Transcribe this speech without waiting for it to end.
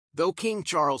Though King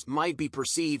Charles might be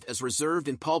perceived as reserved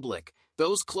in public,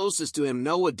 those closest to him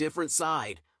know a different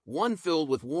side, one filled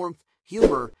with warmth,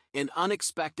 humor, and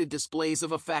unexpected displays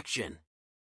of affection.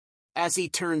 As he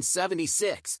turns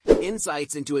 76,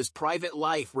 insights into his private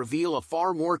life reveal a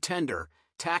far more tender,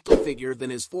 tactile figure than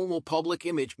his formal public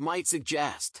image might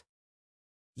suggest.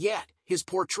 Yet, his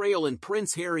portrayal in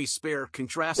Prince Harry's Spare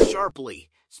contrasts sharply,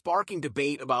 sparking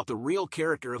debate about the real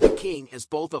character of the king as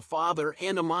both a father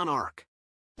and a monarch.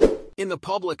 In the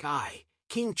public eye,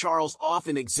 King Charles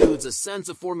often exudes a sense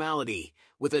of formality,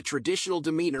 with a traditional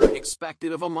demeanor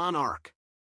expected of a monarch.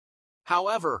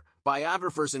 However,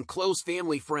 biographers and close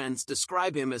family friends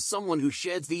describe him as someone who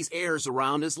sheds these airs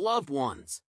around his loved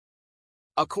ones.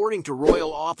 According to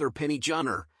royal author Penny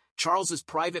Junor, Charles's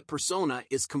private persona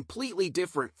is completely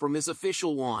different from his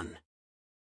official one.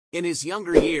 In his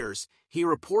younger years, he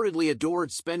reportedly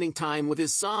adored spending time with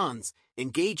his sons,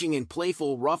 engaging in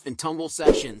playful rough-and-tumble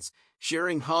sessions,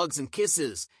 sharing hugs and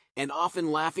kisses, and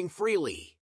often laughing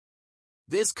freely.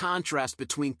 This contrast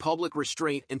between public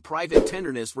restraint and private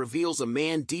tenderness reveals a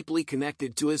man deeply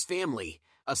connected to his family,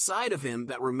 a side of him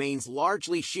that remains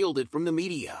largely shielded from the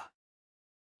media.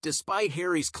 Despite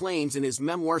Harry's claims in his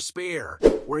memoir Spare,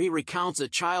 where he recounts a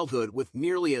childhood with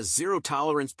nearly a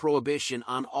zero-tolerance prohibition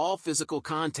on all physical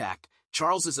contact,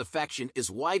 Charles's affection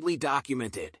is widely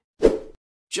documented.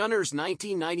 Junor's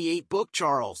 1998 book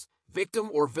Charles, Victim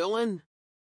or Villain?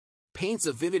 Paints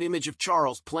a vivid image of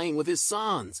Charles playing with his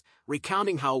sons,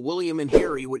 recounting how William and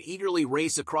Harry would eagerly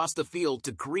race across the field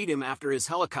to greet him after his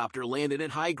helicopter landed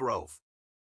at Highgrove.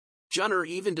 Junor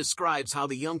even describes how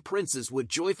the young princes would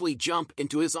joyfully jump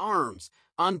into his arms,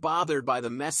 unbothered by the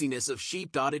messiness of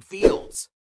sheep-dotted fields.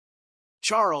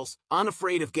 Charles,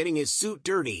 unafraid of getting his suit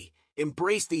dirty,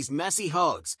 embraced these messy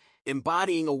hugs,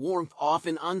 embodying a warmth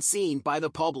often unseen by the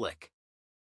public.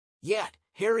 Yet,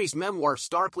 Harry's memoir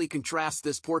starkly contrasts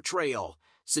this portrayal,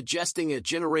 suggesting a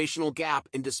generational gap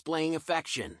in displaying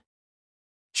affection.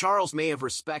 Charles may have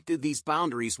respected these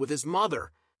boundaries with his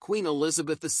mother, Queen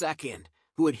Elizabeth II,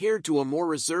 who adhered to a more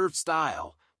reserved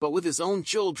style, but with his own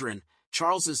children,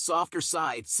 Charles's softer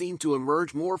side seemed to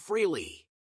emerge more freely.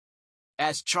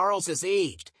 As Charles has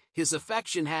aged, his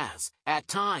affection has, at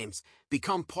times,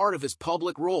 become part of his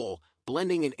public role,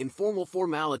 blending an informal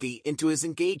formality into his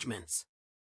engagements.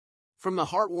 From the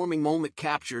heartwarming moment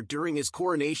captured during his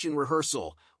coronation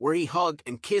rehearsal, where he hugged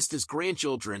and kissed his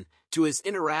grandchildren, to his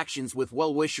interactions with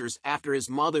well-wishers after his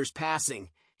mother's passing,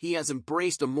 he has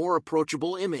embraced a more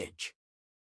approachable image.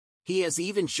 He has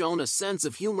even shown a sense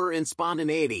of humor and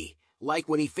spontaneity, like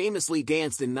when he famously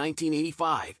danced in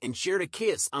 1985 and shared a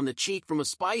kiss on the cheek from a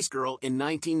Spice Girl in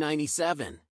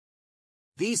 1997.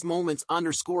 These moments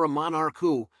underscore a monarch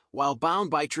who, while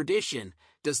bound by tradition,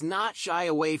 does not shy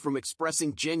away from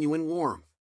expressing genuine warmth.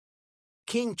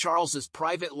 King Charles's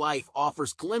private life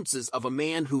offers glimpses of a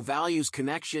man who values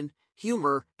connection,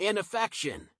 humor, and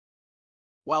affection.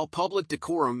 While public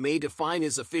decorum may define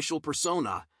his official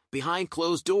persona, behind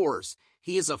closed doors,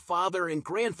 he is a father and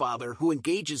grandfather who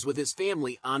engages with his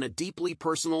family on a deeply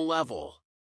personal level.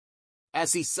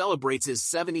 As he celebrates his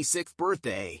 76th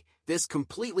birthday, this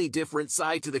completely different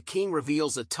side to the king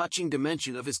reveals a touching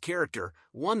dimension of his character,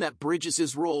 one that bridges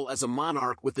his role as a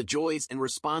monarch with the joys and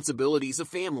responsibilities of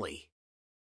family.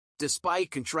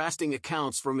 Despite contrasting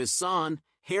accounts from his son,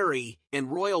 Harry,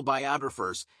 and royal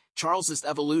biographers, Charles's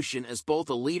evolution as both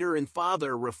a leader and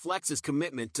father reflects his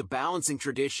commitment to balancing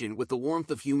tradition with the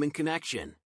warmth of human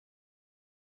connection.